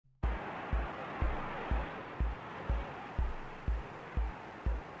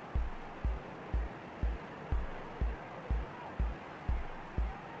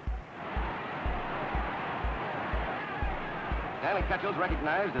Stanley Ketchel is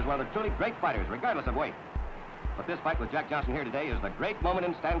recognized as one of the truly great fighters, regardless of weight. But this fight with Jack Johnson here today is the great moment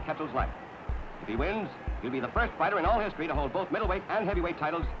in Stan Ketchel's life. If he wins, he'll be the first fighter in all history to hold both middleweight and heavyweight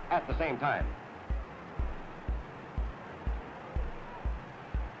titles at the same time.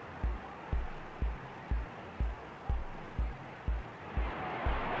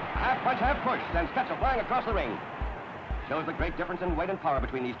 Half punch, half push, sends Ketchel flying across the ring. Shows the great difference in weight and power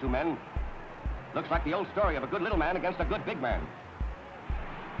between these two men. Looks like the old story of a good little man against a good big man.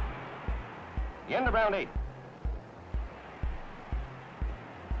 The end of round 8.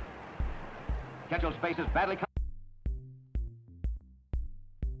 Ketchel's face is badly cut.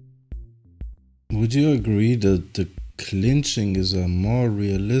 Would you agree that the clinching is a more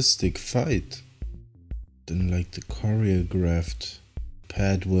realistic fight than like the choreographed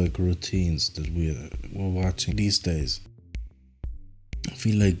pad work routines that we're watching these days? I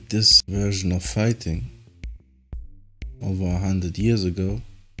feel like this version of fighting over 100 years ago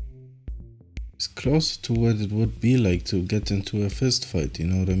is closer to what it would be like to get into a fist fight, you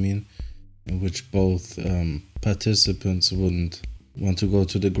know what I mean? In which both participants wouldn't want to go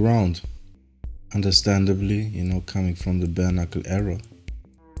to the ground. Understandably, you know, coming from the bare knuckle era,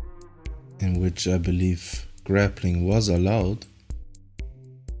 in which I believe grappling was allowed.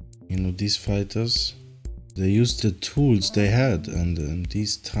 You know, these fighters, they used the tools they had, and in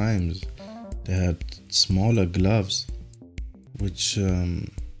these times they had smaller gloves which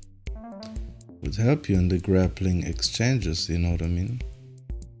would help you in the grappling exchanges, you know what I mean?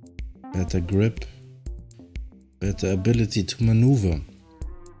 Better grip, better ability to maneuver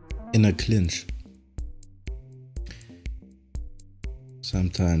in a clinch.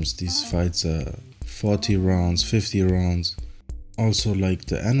 Sometimes these fights are 40 rounds, 50 rounds. Also, like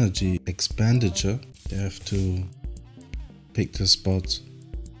the energy expenditure, they have to pick the spots.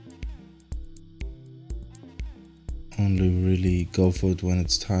 Only really go for it when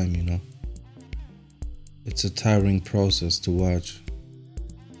it's time, you know. It's a tiring process to watch.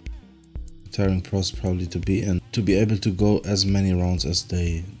 A tiring process probably to be in. To be able to go as many rounds as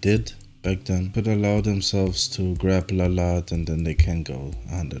they did back then, but allow themselves to grapple a lot, and then they can go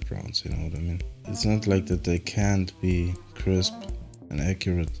 100 rounds, you know what I mean? It's not like that they can't be crisp and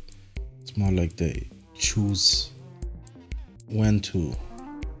accurate. It's more like they choose when to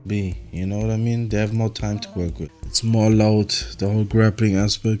be, you know what I mean? They have more time to work with. It's more loud, the whole grappling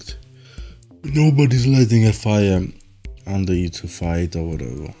aspect. Nobody's lighting a fire under you to fight or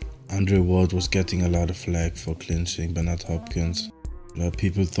whatever. Andre Ward was getting a lot of flack for clinching, but not Hopkins. A lot of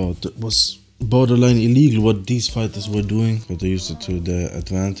people thought it was borderline illegal what these fighters were doing, but they used it to their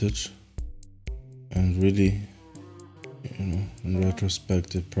advantage. And really, you know, in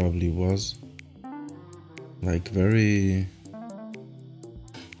retrospect, it probably was. Like very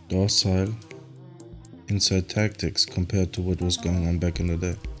docile inside tactics compared to what was going on back in the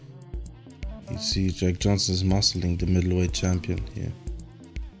day. You see Jack Johnson is muscling the middleweight champion here.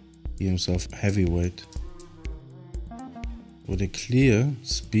 He himself heavyweight, with a clear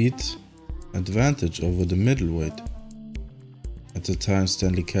speed advantage over the middleweight. At the time,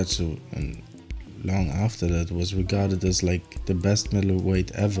 Stanley Ketchel, and long after that, was regarded as like the best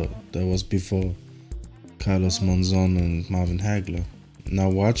middleweight ever. That was before Carlos Monzon and Marvin Hagler. Now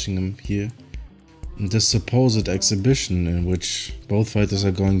watching him here, in this supposed exhibition in which both fighters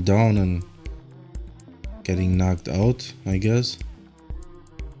are going down and getting knocked out, I guess.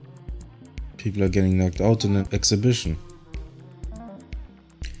 People are getting knocked out in an exhibition.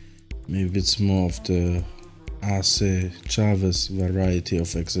 Maybe it's more of the Arce Chavez variety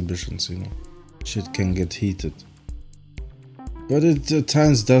of exhibitions, you know. Shit can get heated. But it at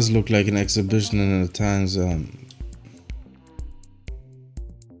times does look like an exhibition, and at times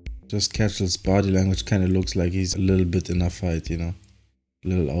just Ketchel's body language kind of looks like he's a little bit in a fight, you know. A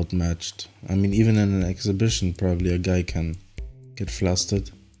little outmatched. I mean, even in an exhibition, probably a guy can get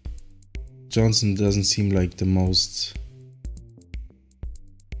flustered. Johnson doesn't seem like the most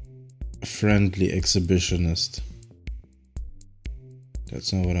friendly exhibitionist.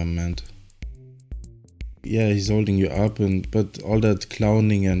 That's not what I meant. Yeah, he's holding you up, but all that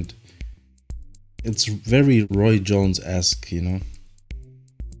clowning, and it's very Roy Jones-esque, you know.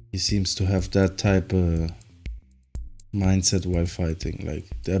 He seems to have that type of mindset while fighting, like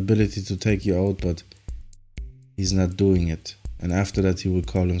the ability to take you out, but he's not doing it. And after that, he would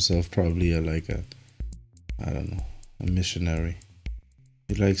call himself probably a missionary.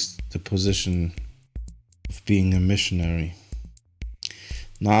 He likes the position of being a missionary.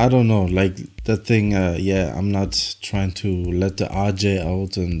 Now, I don't know, like that thing, yeah, I'm not trying to let the RJ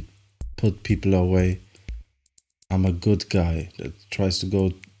out and put people away. I'm a good guy that tries to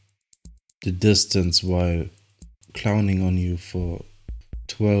go the distance while clowning on you for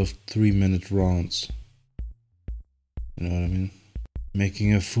 12 3-minute rounds. You know what I mean?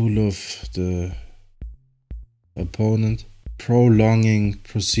 Making a fool of the opponent, prolonging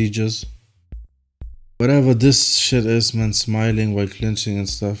procedures. Whatever this shit is, man, smiling while clinching and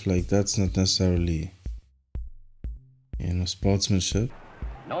stuff, like that's not necessarily, you know, sportsmanship.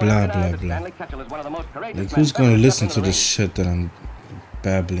 Blah, blah, blah. Like, who's gonna listen to this shit that I'm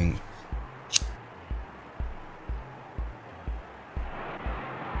babbling?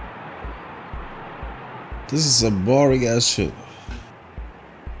 This is a boring ass shit.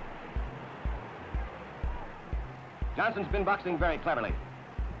 Johnson's been boxing very cleverly.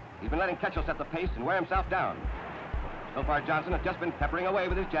 He's been letting Ketchel set the pace and wear himself down. So far, Johnson has just been peppering away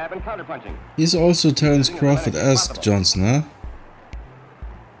with his jab and counterpunching. He's also Terence Crawford-esque, Johnson, huh?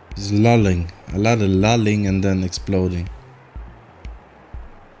 He's lulling. A lot of lulling and then exploding.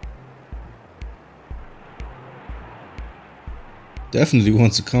 Definitely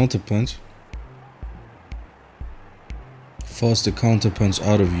wants a counterpunch. Force the counterpunch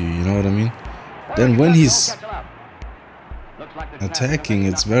out of you, you know what I mean? Then when he's attacking,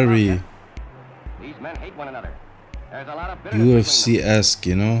 it's very UFC-esque,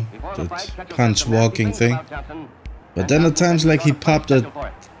 you know? That punch walking thing. But then at times, like, he popped that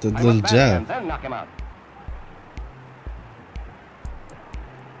little jab.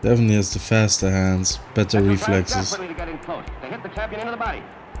 Definitely has the faster hands, better reflexes. They hit the champion into the body,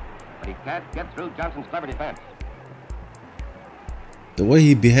 but he can't get through Johnson's clever defense. The way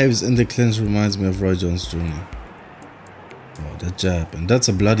he behaves in the clinch reminds me of Roy Jones Jr. Oh, that jab. And that's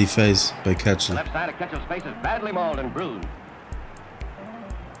a bloody face by Ketchel. The left side of Ketchel's face is badly mauled and bruised.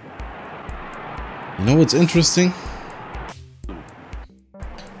 You know what's interesting?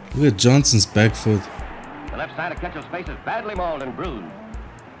 Look at Johnson's back foot. The left side of Ketchel's face is badly mauled and bruised.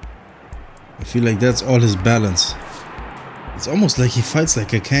 I feel like that's all his balance. It's almost like he fights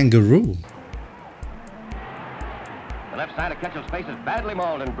like a kangaroo. The left side of Ketchel's face is badly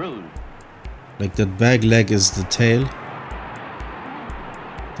mauled and bruised. Like that back leg is the tail.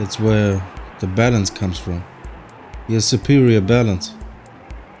 That's where the balance comes from. He has superior balance.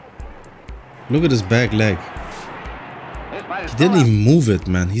 Look at his back leg. He didn't even move it,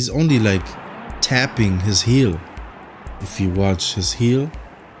 man. He's only like tapping his heel. If you watch his heel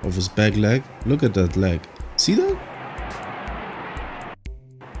of his back leg, look at that leg. See that?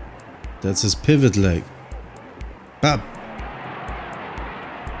 That's his pivot leg. Bap.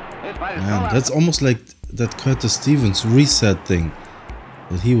 Man, that's almost like that Curtis Stevens reset thing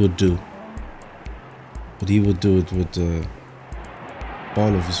that he would do. But he would do it with the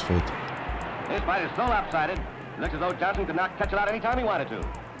ball of his foot. This fight is so lopsided, it looks as though Johnson could knock Ketchel out anytime he wanted to.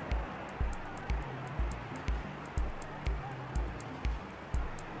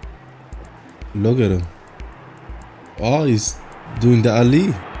 Look at him. Oh, he's doing the Ali.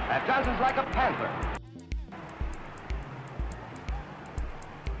 And Johnson's like a panther.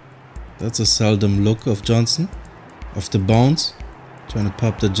 That's a seldom look of Johnson. Off the bounce. Trying to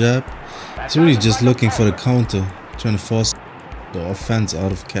pop the jab. He's really just looking for the counter. Trying to force the offense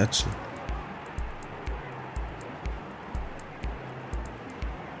out of Ketchel.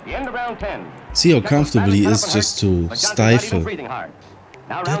 The end of round 10. See how comfortable he is just to stifle.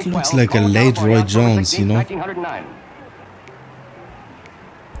 That looks like a late Roy Jones, you know?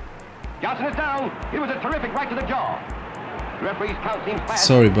 Johnson is down. It was a terrific right to the jaw. Referee's count seems fast.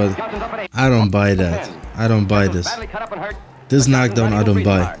 Sorry, but I don't buy that. I don't buy this. This knockdown I don't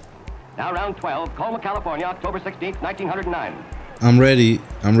buy. Now round 12, Colma, California, October 16th, 1909. I'm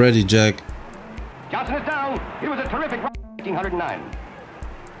ready, Jack. Johnson is down. It was a terrific right 1909.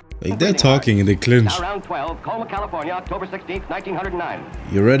 Like they're talking in the clinch. Now round 12, Colma, California, October 16th, 1909.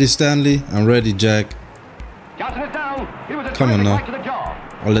 You ready, Stanley? I'm ready, Jack. Johnson is down. It was a Come on now. right to the jaw.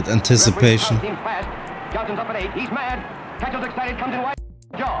 All that anticipation. Johnson's up at 8. He's mad. Ketchel's excited. Comes in wide.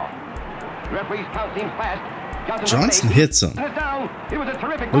 Jaw. Referee's count seems fast. Johnson hits him.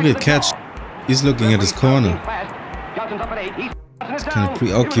 Look at Ketchel. He's looking at his corner. He's kind of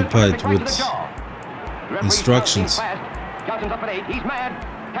preoccupied with instructions.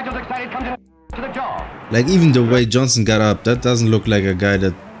 Like even the way Johnson got up, that doesn't look like a guy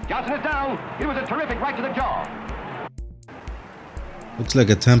that... Johnson is down. It was a terrific right to the jaw. Looks like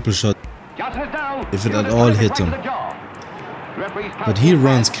a temple shot. Johnson is down. If it at all hit him. But he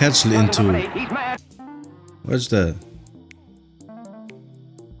runs Ketchel into... Watch that.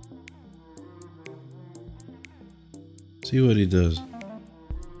 See what he does.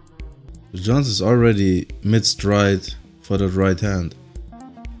 Johnson's already mid-stride for that right hand.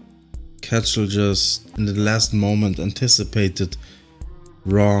 Ketchel just in the last moment anticipated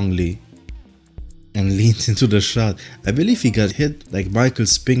wrongly and leaned into the shot. I believe he got hit like Michael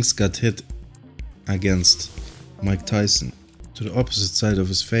Spinks got hit against Mike Tyson, to the opposite side of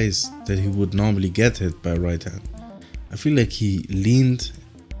his face that he would normally get hit by right hand. I feel like he leaned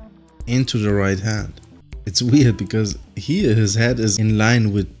into the right hand. It's weird because here his head is in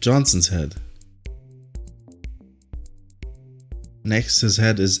line with Johnson's head. Next, his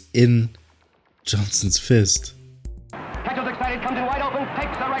head is in Johnson's fist. Ketchel's excited, comes in wide open,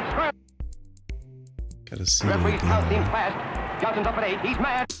 takes the right square. Gotta see it Referee's count seems again. fast. Johnson's up at 8. He's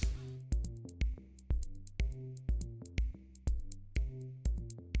mad.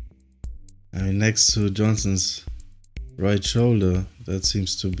 I mean, next to Johnson's right shoulder, that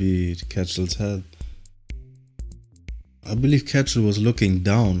seems to be Ketchel's head. I believe Ketchel was looking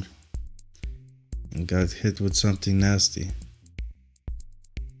down and got hit with something nasty.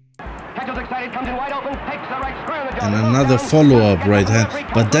 Ketchel's excited, comes in wide open, takes the right square in the jaw. And another follow-up right hand.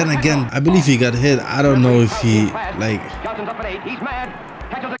 But then again, I believe he got hit. I don't know if he, like... Johnson's up at 8. He's mad.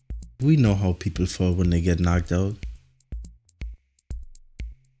 Ketchel's We know how people fall when they get knocked out.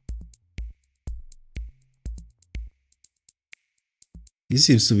 He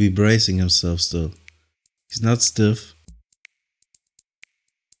seems to be bracing himself still. He's not stiff.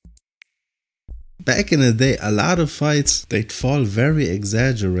 Back in the day, a lot of fights, they'd fall very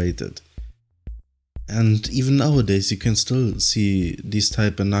exaggerated. And even nowadays, you can still see these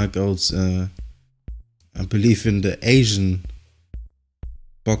type of knockouts, I believe in the Asian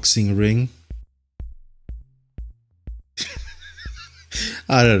boxing ring.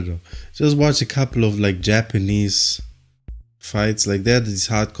 I don't know. Just watch a couple of like Japanese fights. Like there are these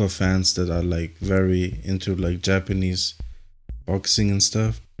hardcore fans that are like very into like Japanese boxing and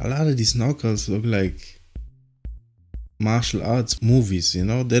stuff. A lot of these knockouts look like martial arts movies, you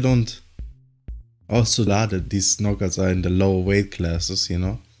know? They don't... Also, a lot of these knockouts are in the lower weight classes, you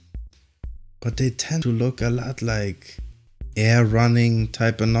know? But they tend to look a lot like air running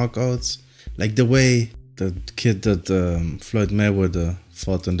type of knockouts. Like the way the kid that Floyd Mayweather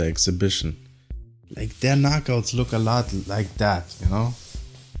fought in the exhibition. Like their knockouts look a lot like that, you know?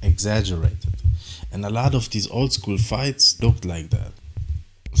 Exaggerated. And a lot of these old school fights looked like that.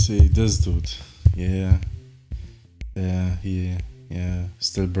 See, this dude. Yeah,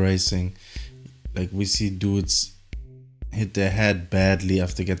 still bracing. Like we see dudes hit their head badly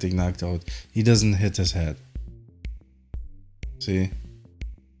after getting knocked out. He doesn't hit his head. See?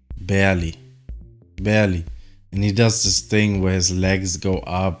 Barely. And he does this thing where his legs go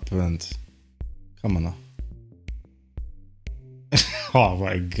up and... Come on now. Oh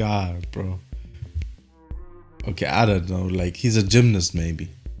my god, bro. Okay, I don't know. Like, he's a gymnast maybe.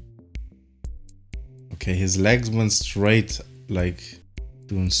 Okay, his legs went straight, like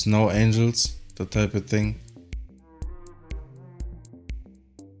doing snow angels, that type of thing.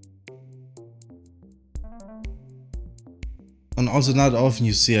 And also not often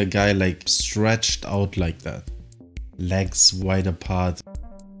you see a guy like stretched out like that. Legs wide apart.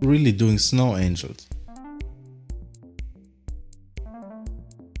 Really doing snow angels.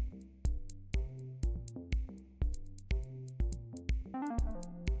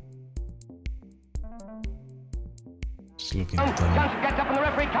 Just looking at them. Johnson gets up and the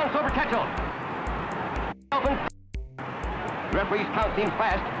referee counts over Ketchel. Open. Referee's count seems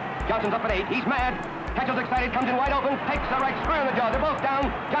fast. Johnson's up at 8. He's mad. Ketchel's excited, comes in wide open, takes the right square in the jaw. They're both down.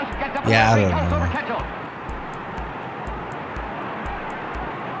 Johnson gets up and the referee counts over Ketchel.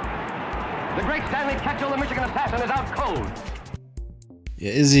 The great Stanley Ketchel, the Michigan assassin, is out cold.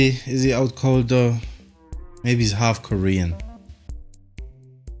 Yeah, is he out cold though? Maybe he's half Korean.